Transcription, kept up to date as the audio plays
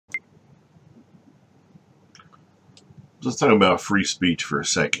Let's talk about free speech for a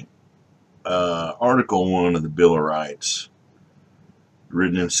second. Article 1 of the Bill of Rights,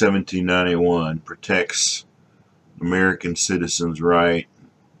 written in 1791, protects American citizens' right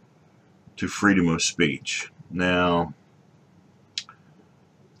to freedom of speech. Now,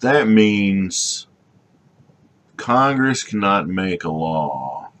 that means Congress cannot make a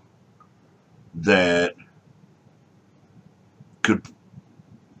law that could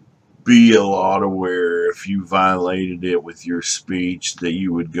be a law to where if you violated it with your speech that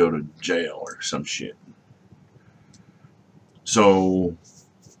you would go to jail or some shit. So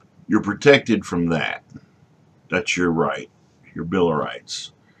you're protected from that. That's your right, your Bill of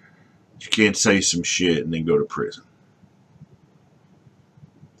Rights. You can't say some shit and then go to prison.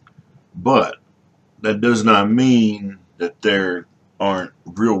 But that does not mean that there aren't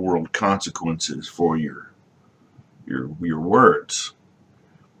real world consequences for your words.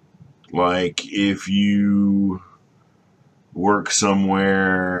 Like if you work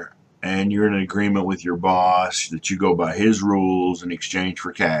somewhere and you're in an agreement with your boss that you go by his rules in exchange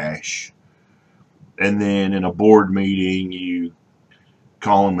for cash, and then in a board meeting you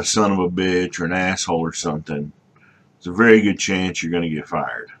call him a son of a bitch or an asshole or something, there's a very good chance you're going to get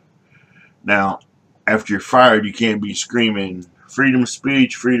fired. Now, after you're fired, you can't be screaming, freedom of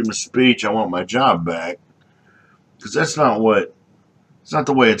speech, I want my job back. Because that's not it's not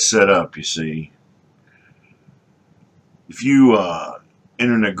the way it's set up, you see. If you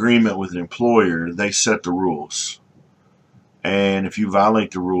enter an agreement with an employer, they set the rules. And if you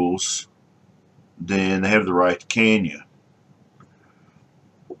violate the rules, then they have the right to can you.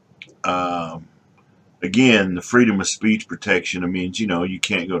 Again, the freedom of speech protection, it means, you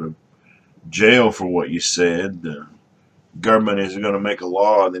can't go to jail for what you said. The government isn't going to make a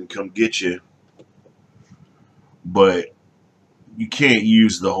law and then come get you. But you can't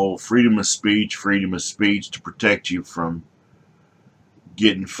use the whole freedom of speech to protect you from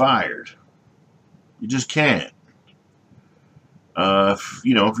getting fired. You just can't. If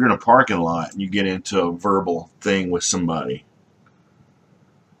you're in a parking lot and you get into a verbal thing with somebody,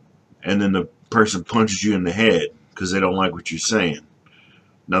 and then the person punches you in the head because they don't like what you're saying.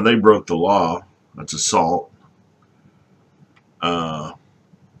 Now, they broke the law. That's assault. But,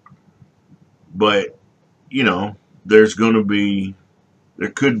 there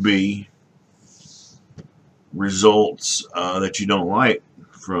could be results that you don't like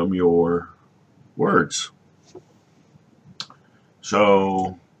from your words.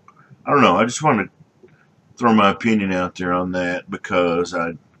 So, I don't know. I just want to throw my opinion out there on that because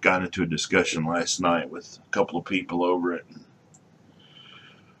I got into a discussion last night with a couple of people over it.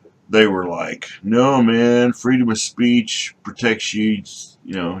 They were like, no, man, freedom of speech protects you,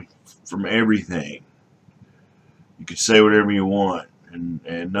 from everything. You can say whatever you want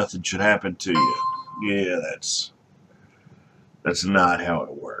and nothing should happen to you. Yeah, that's not how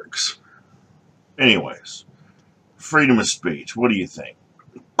it works. Anyways, freedom of speech. What do you think?